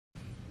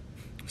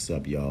What's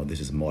up, y'all?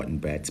 This is Martin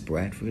Bats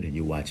Bradford, and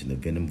you're watching the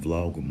Venom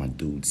vlog with my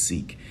dude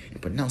Siike.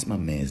 And pronounce my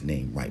man's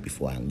name right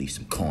before I unleash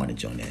some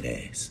carnage on that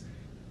ass.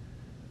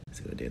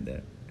 See what I did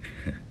there?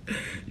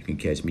 You can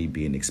catch me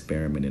being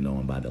experimented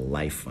on by the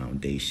Life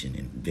Foundation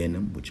in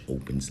Venom, which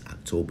opens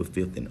October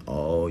 5th in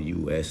all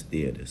U.S.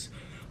 theaters.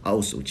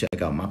 Also,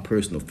 check out my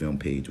personal film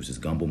page, which is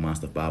Gumbo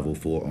Monster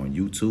 504 on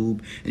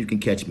YouTube. And you can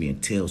catch me in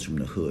Tales from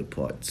the Hood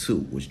Part 2,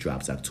 which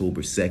drops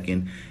October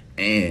 2nd.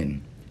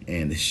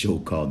 And the show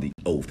called The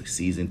Oath,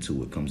 Season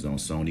 2. It comes on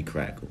Sony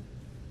Crackle.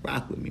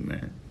 Rock with me,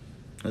 man.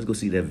 Let's go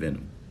see that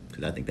Venom,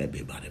 because I think that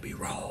bit about to be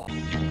raw.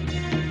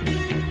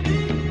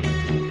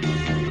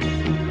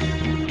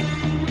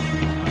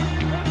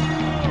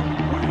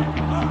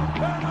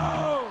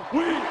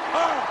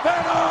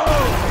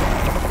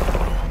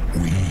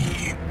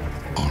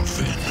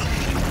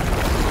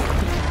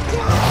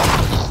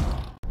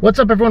 What's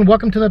up, everyone?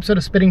 Welcome to the episode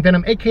of Spitting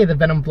Venom, aka the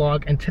Venom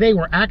vlog, and today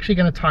we're actually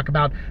going to talk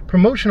about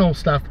promotional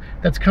stuff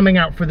that's coming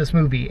out for this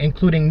movie,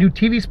 including new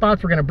TV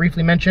spots we're going to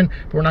briefly mention,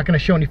 but we're not going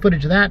to show any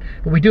footage of that.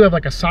 But we do have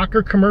like a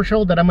soccer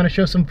commercial that I'm going to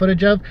show some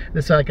footage of.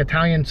 This like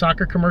Italian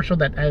soccer commercial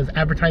that is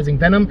advertising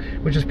Venom,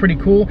 which is pretty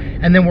cool.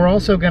 And then we're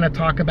also going to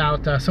talk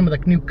about some of the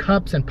new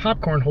cups and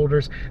popcorn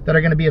holders that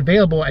are going to be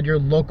available at your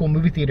local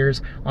movie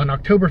theaters on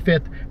October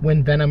 5th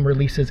when Venom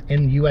releases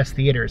in US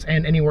theaters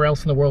and anywhere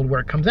else in the world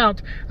where it comes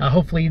out.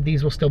 Hopefully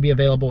these will still be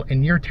available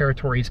in your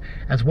territories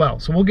as well.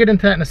 So we'll get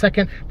into that in a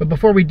second, but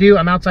before we do,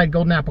 I'm outside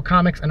Golden Apple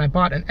Comics and I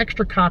bought an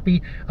extra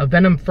copy of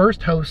Venom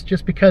First Host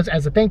just because,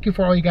 as a thank you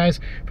for all you guys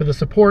for the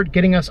support,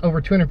 getting us over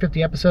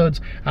 250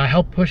 episodes,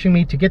 help pushing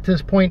me to get to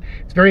this point.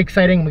 It's very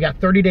exciting. We got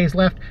 30 days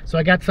left, so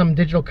I got some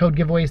digital code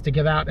giveaways to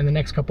give out in the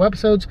next couple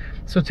episodes.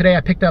 So today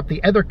I picked up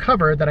the other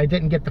cover that I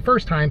didn't get the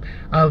first time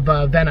of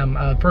Venom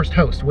First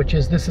Host, which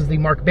is, this is the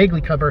Mark Bagley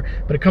cover,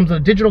 but it comes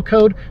with a digital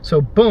code. So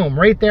boom,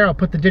 right there, I'll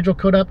put the digital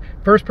code up.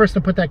 First person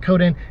to put that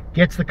code in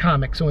gets the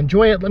comic. So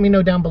enjoy it. Let me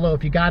know down below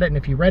if you got it and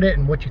if you read it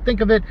and what you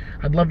think of it.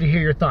 I'd love to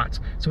hear your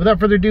thoughts. So without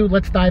further ado,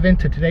 let's dive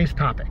into today's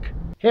topic.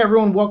 Hey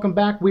everyone, welcome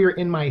back. We are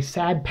in my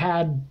sad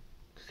pad.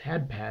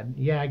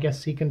 Yeah, I guess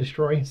Seek and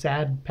Destroy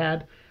sad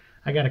pad.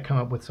 I got to come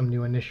up with some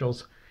new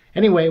initials.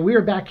 Anyway, we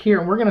are back here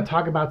and we're going to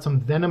talk about some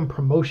Venom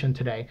promotion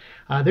today.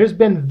 There's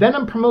been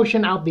Venom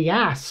promotion out the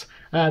ass.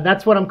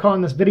 That's what I'm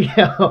calling this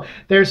video.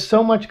 There's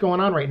so much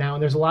going on right now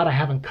and there's a lot I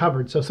haven't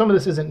covered. So some of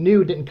this isn't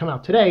new, didn't come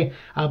out today,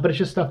 but it's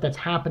just stuff that's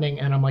happening.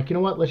 And I'm like, you know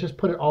what? Let's just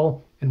put it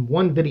all in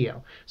one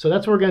video. So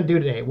that's what we're going to do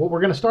today. What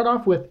we're going to start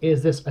off with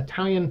is this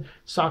Italian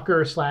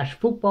soccer /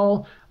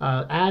 Futbol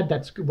ad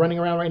that's running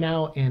around right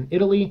now in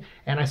Italy.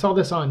 And I saw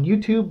this on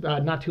YouTube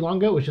not too long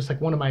ago. It was just like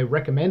one of my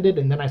recommended.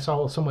 And then I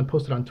saw someone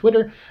posted on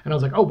Twitter and I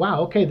was like, oh,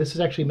 wow, okay, this is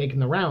actually making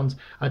the rounds.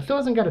 It still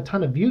hasn't got a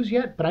ton of views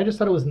yet, but I just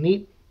thought it was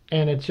neat.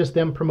 And it's just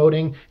them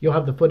promoting. You'll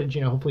have the footage,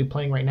 you know, hopefully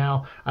playing right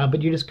now.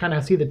 But you just kind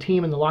of see the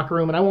team in the locker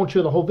room. And I won't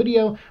show the whole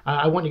video.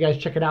 I want you guys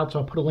to check it out, so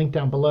I'll put a link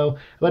down below.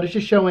 But it's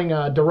just showing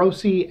De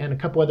Rossi and a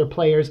couple other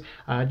players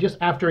just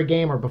after a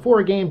game or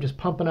before a game, just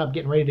pumping up,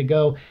 getting ready to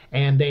go.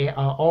 And they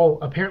all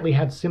apparently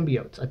have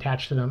symbiotes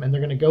attached to them. And they're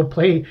going to go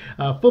play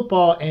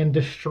football and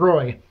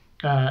destroy.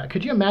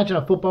 Could you imagine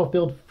a football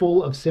field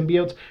full of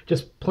symbiotes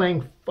just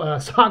playing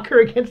soccer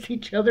against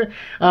each other?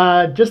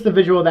 Just the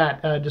visual of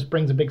that just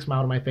brings a big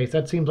smile to my face.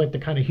 That seems like the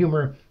kind of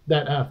humor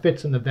that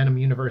fits in the Venom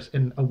universe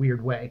in a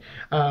weird way.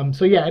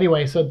 So yeah,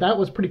 anyway, so that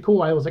was pretty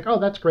cool. I was like, oh,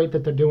 that's great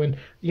that they're doing,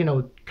 you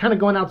know, kind of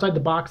going outside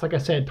the box. Like I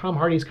said, Tom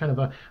Hardy's kind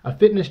of a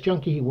fitness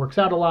junkie. He works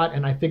out a lot,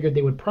 and I figured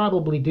they would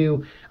probably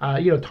do,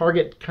 you know,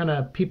 target kind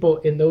of people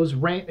in those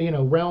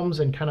realms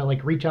and kind of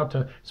like reach out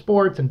to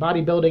sports and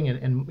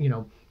bodybuilding and you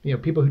know,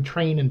 people who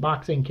train in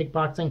boxing,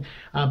 kickboxing,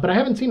 but I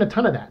haven't seen a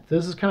ton of that.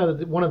 This is kind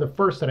of one of the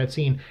first that I've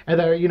seen,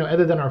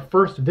 other than our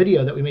first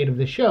video that we made of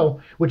this show,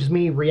 which is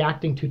me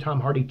reacting to Tom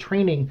Hardy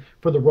training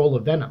for the role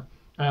of Venom.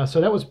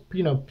 So that was,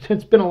 you know,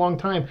 it's been a long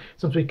time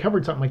since we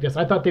covered something like this.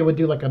 I thought they would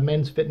do like a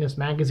men's fitness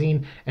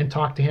magazine and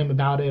talk to him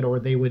about it, or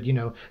they would, you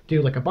know,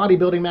 do like a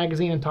bodybuilding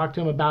magazine and talk to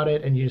him about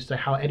it, and you just say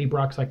how Eddie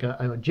Brock's like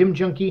a gym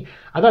junkie.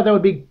 I thought that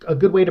would be a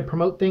good way to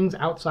promote things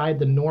outside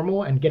the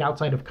normal and get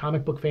outside of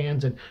comic book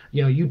fans and,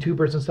 you know,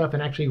 YouTubers and stuff,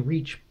 and actually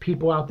reach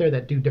people out there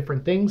that do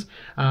different things.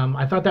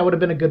 I thought that would have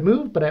been a good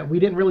move, but we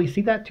didn't really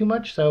see that too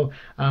much. So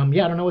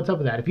yeah, I don't know what's up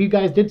with that. If you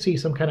guys did see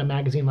some kind of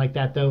magazine like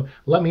that, though,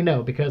 let me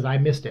know, because I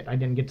missed it. I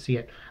didn't get to see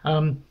it.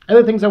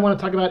 Other things I want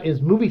to talk about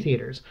is movie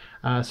theaters.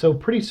 So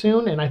pretty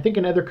soon, and I think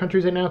in other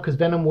countries right now, because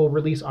Venom will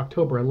release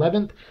October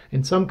 11th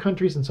in some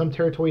countries and some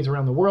territories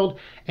around the world,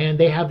 and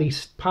they have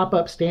these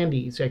pop-up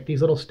standees, like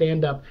these little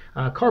stand-up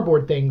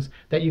cardboard things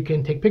that you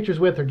can take pictures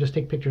with or just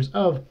take pictures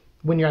of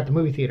when you're at the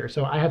movie theater.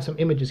 So I have some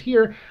images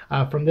here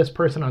from this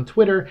person on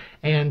Twitter,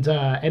 and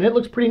it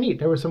looks pretty neat.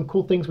 There were some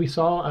cool things we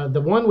saw.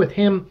 The one with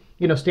him,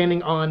 you know,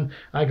 standing on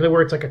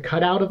where it's like a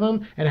cutout of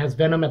him and it has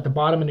Venom at the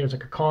bottom and there's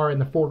like a car in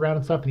the foreground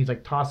and stuff and he's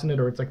like tossing it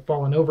or it's like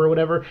falling over or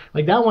whatever.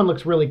 Like that one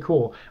looks really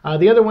cool.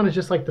 The other one is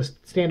just like the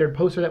standard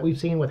poster that we've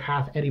seen with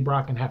half Eddie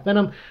Brock and half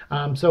Venom.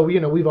 So, you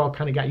know, we've all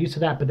kind of got used to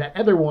that, but that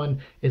other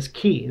one is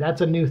key.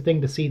 That's a new thing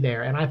to see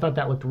there. And I thought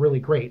that looked really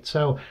great.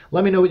 So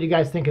let me know what you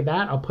guys think of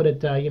that. I'll put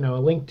it, you know,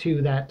 a link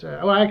to that.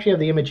 Oh, I actually have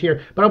the image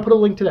here, but I'll put a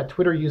link to that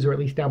Twitter user at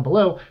least down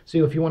below.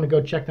 So if you want to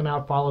go check them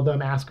out, follow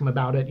them, ask them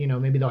about it, you know,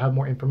 maybe they'll have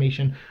more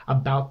information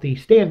about the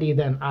standee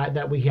than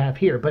that we have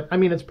here. But I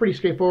mean, it's pretty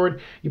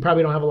straightforward. You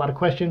probably don't have a lot of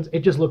questions. It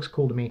just looks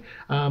cool to me.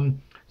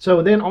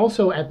 So then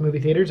also at movie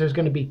theaters, there's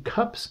going to be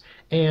cups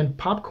and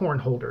popcorn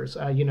holders.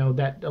 You know,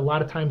 that a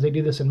lot of times they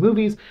do this in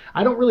movies.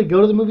 I don't really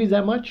go to the movies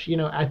that much. You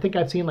know, I think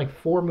I've seen like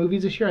 4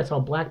 movies this year. I saw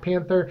Black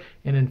Panther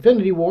and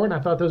Infinity War, and I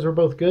thought those were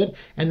both good.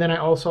 And then I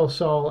also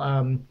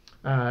saw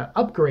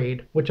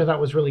Upgrade, which I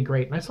thought was really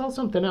great. And I saw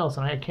something else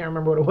and I can't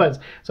remember what it was,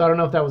 so I don't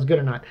know if that was good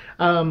or not.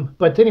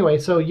 But anyway,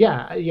 so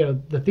yeah, you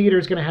know, the theater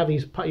is going to have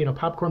these, you know,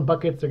 popcorn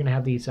buckets. They're going to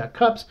have these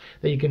cups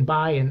that you can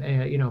buy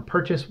and you know,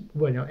 purchase,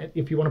 you know,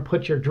 if you want to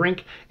put your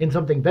drink in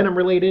something Venom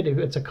related. If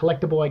it's a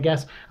collectible, I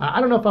guess.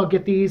 I don't know if I'll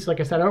get these. Like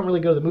I said, I don't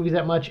really go to the movies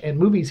that much, and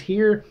movies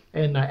here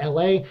in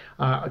LA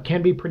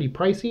can be pretty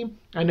pricey.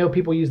 I know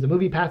people use the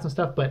movie pass and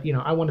stuff, but you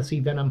know, I want to see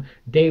Venom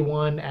day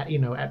one at, you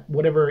know, at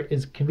whatever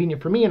is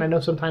convenient for me. And I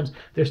know sometimes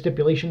there's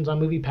stipulations on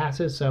movie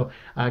passes, so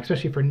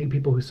especially for new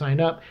people who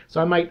sign up.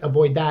 So I might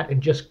avoid that and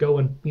just go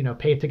and, you know,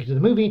 pay a ticket to the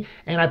movie.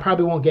 And I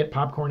probably won't get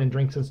popcorn and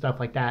drinks and stuff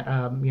like that,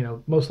 you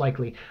know, most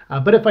likely.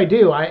 But if I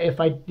do,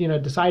 if I, you know,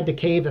 decide to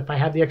cave, if I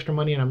have the extra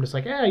money and I'm just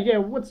like, yeah,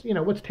 what's, you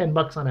know, what's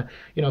 $10 on a,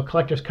 you know,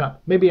 collector's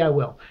cup? Maybe I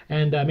will.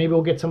 And maybe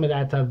we'll get some of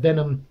that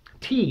Venom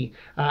tea,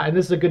 and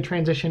this is a good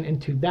transition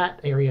into that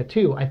area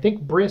too. I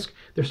think Brisk,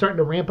 they're starting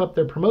to ramp up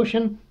their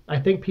promotion. I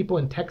think people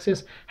in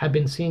Texas have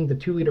been seeing the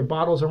 2-liter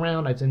bottles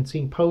around. I've been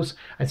seeing posts.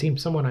 I've seen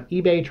someone on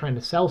eBay trying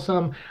to sell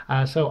some.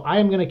 So I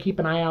am going to keep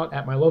an eye out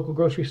at my local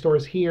grocery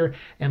stores here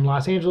in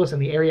Los Angeles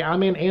and the area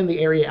I'm in and the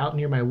area out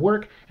near my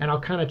work. And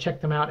I'll kind of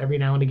check them out every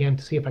now and again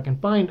to see if I can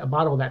find a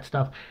bottle of that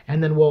stuff.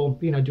 And then we'll,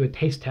 you know, do a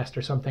taste test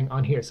or something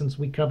on here. Since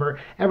we cover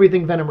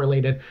everything Venom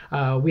related,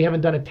 we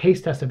haven't done a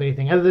taste test of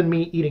anything other than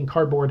me eating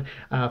cardboard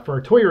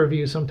for toy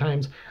reviews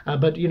sometimes.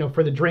 But, you know,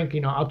 for the drink,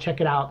 you know, I'll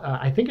check it out.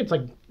 I think it's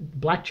like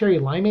black cherry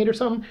limeade or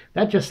something.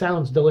 That just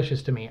sounds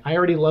delicious to me. I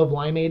already love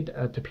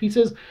limeade to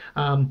pieces.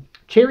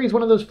 Cherry is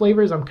one of those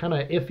flavors I'm kind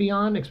of iffy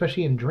on,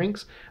 especially in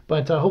drinks,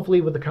 but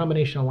hopefully with the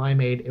combination of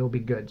limeade, it will be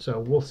good. So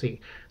we'll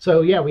see. So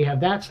yeah, we have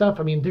that stuff.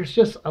 I mean, there's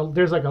just,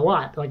 there's like a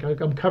lot, like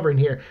I'm covering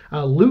here.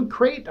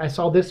 Lootcrate, I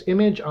saw this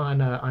image on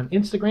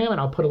Instagram,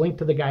 and I'll put a link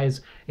to the guy's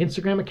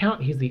Instagram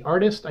account. He's the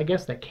artist, I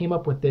guess, that came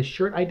up with this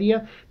shirt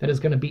idea that is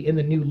going to be in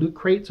the new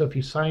Lootcrate. So if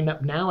you sign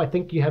up now, I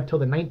think you have till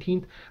the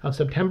 19th of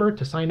September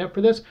to sign up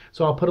for this.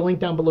 So I'll put a link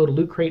down below to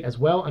Lootcrate as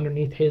well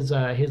underneath his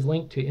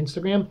link to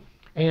Instagram.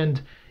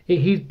 And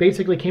he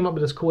basically came up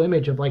with this cool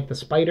image of like the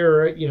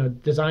spider, you know,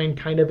 design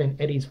kind of in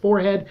Eddie's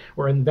forehead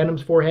or in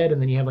Venom's forehead,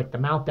 and then you have like the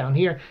mouth down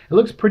here. It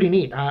looks pretty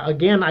neat.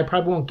 Again, I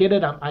probably won't get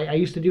it. I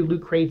used to do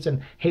Loot crates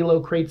and Halo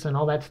crates and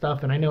all that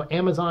stuff, and I know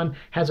Amazon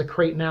has a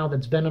crate now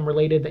that's Venom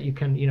related that you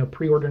can, you know,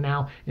 pre-order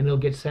now, and it'll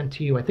get sent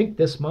to you, I think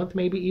this month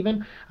maybe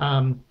even,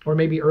 or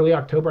maybe early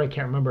October, I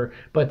can't remember.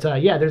 But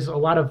yeah, there's a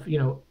lot of, you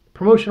know,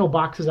 promotional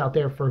boxes out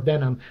there for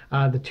Venom,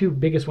 the 2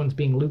 biggest ones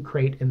being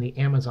Lootcrate and the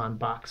Amazon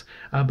box.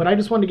 But I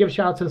just wanted to give a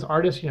shout out to this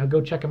artist. You know,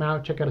 go check him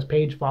out, check out his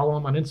page, follow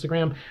him on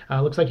Instagram.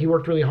 Looks like he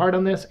worked really hard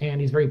on this, and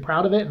he's very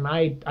proud of it, and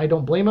I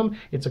don't blame him.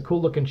 It's a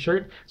cool looking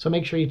shirt, so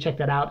make sure you check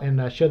that out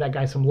and show that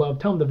guy some love.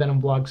 Tell him the Venom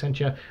vlog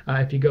sent you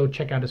if you go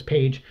check out his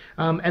page.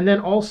 And then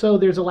also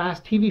there's a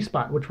last TV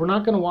spot, which we're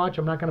not going to watch.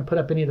 I'm not going to put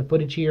up any of the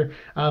footage here,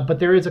 but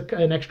there is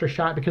an extra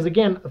shot because,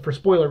 again, for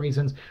spoiler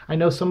reasons, I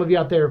know some of you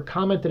out there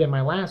commented in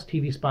my last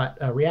TV spot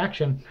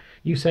reaction.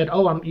 You said,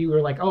 you were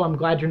like, I'm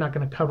glad you're not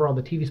going to cover all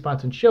the TV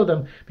spots and show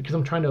them because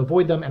I'm trying to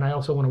avoid them and I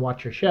also want to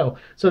watch your show.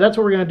 So that's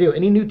what we're going to do.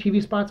 Any new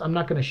TV spots, I'm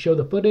not going to show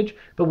the footage,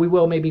 but we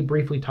will maybe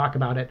briefly talk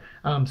about it,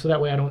 so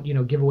that way I don't, you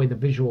know, give away the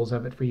visuals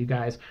of it for you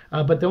guys.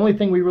 But the only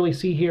thing we really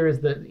see here is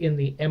in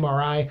the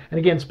MRI, and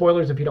again,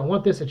 spoilers if you don't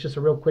want this, it's just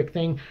a real quick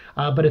thing,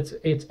 but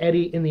it's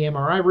Eddie in the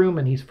MRI room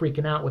and he's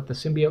freaking out with the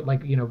symbiote,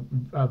 like, you know,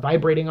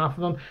 vibrating off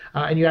of him,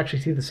 and you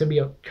actually see the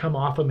symbiote come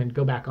off him and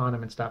go back on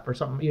him and stuff or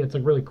something. You know, it's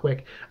like really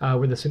quick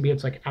where the symbiote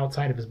it's like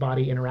outside of his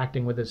body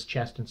interacting with his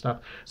chest and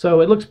stuff.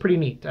 So it looks pretty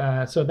neat.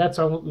 So that's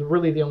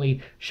really the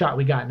only shot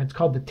we got, and it's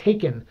called the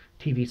Taken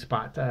TV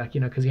spot, you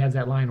know, because he has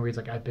that line where he's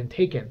like, I've been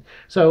taken.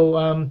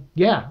 So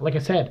yeah, like I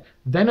said,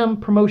 Venom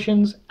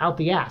promotions out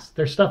the ass.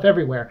 There's stuff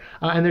everywhere,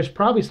 and there's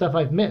probably stuff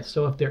I've missed.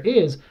 So if there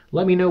is,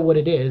 let me know what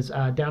it is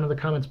down in the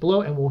comments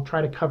below, and we'll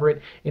try to cover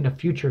it in a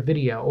future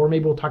video, or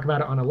maybe we'll talk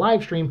about it on a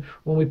live stream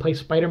when we play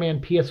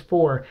Spider-Man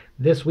PS4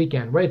 this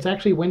weekend. Right, it's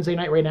actually Wednesday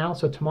night right now,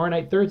 so tomorrow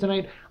night, Thursday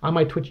night, on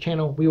my Twitch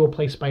channel, we will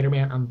play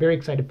Spider-Man. I'm very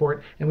excited for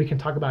it, and we can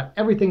talk about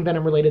everything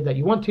Venom related that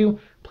you want to.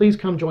 Please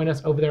come join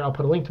us over there. I'll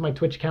put a link to my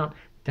Twitch account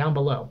down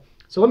below.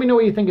 So let me know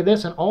what you think of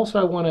this, and also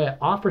I want to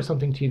offer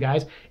something to you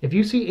guys. If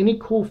you see any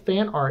cool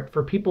fan art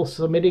for people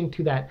submitting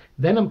to that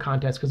Venom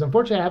contest, because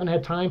unfortunately I haven't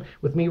had time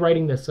with me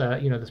writing this,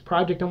 this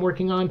project I'm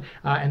working on,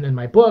 and then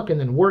my book, and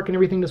then work and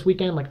everything this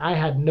weekend. Like, I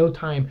had no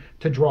time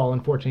to draw,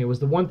 unfortunately. It was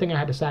the one thing I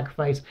had to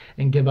sacrifice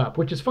and give up,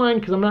 which is fine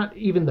because I'm not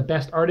even the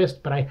best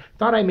artist, but I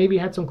thought I maybe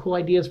had some cool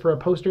ideas for a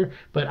poster,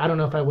 but I don't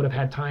know if I would have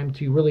had time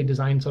to really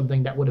design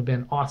something that would have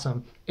been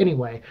awesome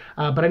anyway.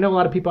 But I know a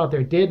lot of people out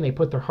there did, and they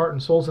put their heart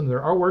and souls into their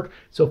artwork.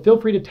 So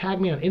feel free to tag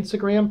me on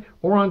Instagram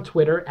or on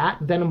Twitter, at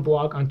Venom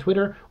Vlog on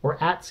Twitter,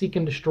 or at Seek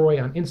and Destroy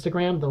on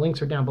Instagram. The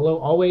links are down below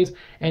always.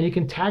 And you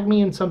can tag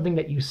me in something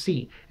that you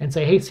see and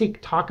say, hey,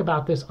 Seek, talk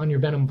about this on your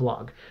Venom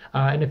Vlog.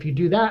 And if you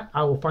do that,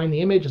 I will find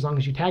the image as long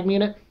as you tag me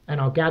in it, and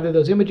I'll gather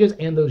those images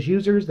and those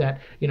users that,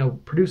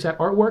 produce that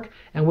artwork,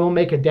 and we'll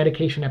make a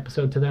dedication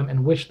episode to them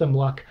and wish them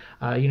luck,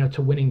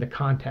 to winning the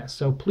contest.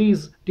 So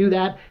please do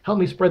that. Help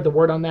me spread the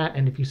word on that.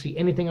 And if you see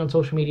anything on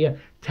social media,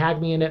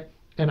 tag me in it,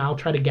 and I'll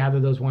try to gather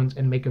those ones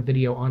and make a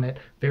video on it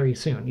very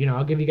soon.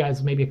 I'll give you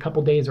guys maybe a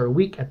couple days or a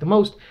week at the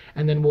most,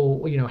 and then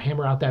we'll,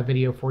 hammer out that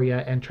video for you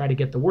and try to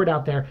get the word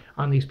out there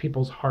on these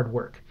people's hard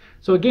work.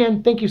 So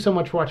again, thank you so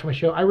much for watching my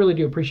show. I really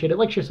do appreciate it.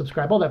 Like, share,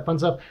 subscribe, all that fun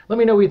stuff. Let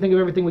me know what you think of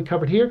everything we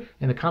covered here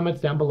in the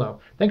comments down below.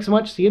 Thanks so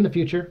much. See you in the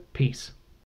future. Peace.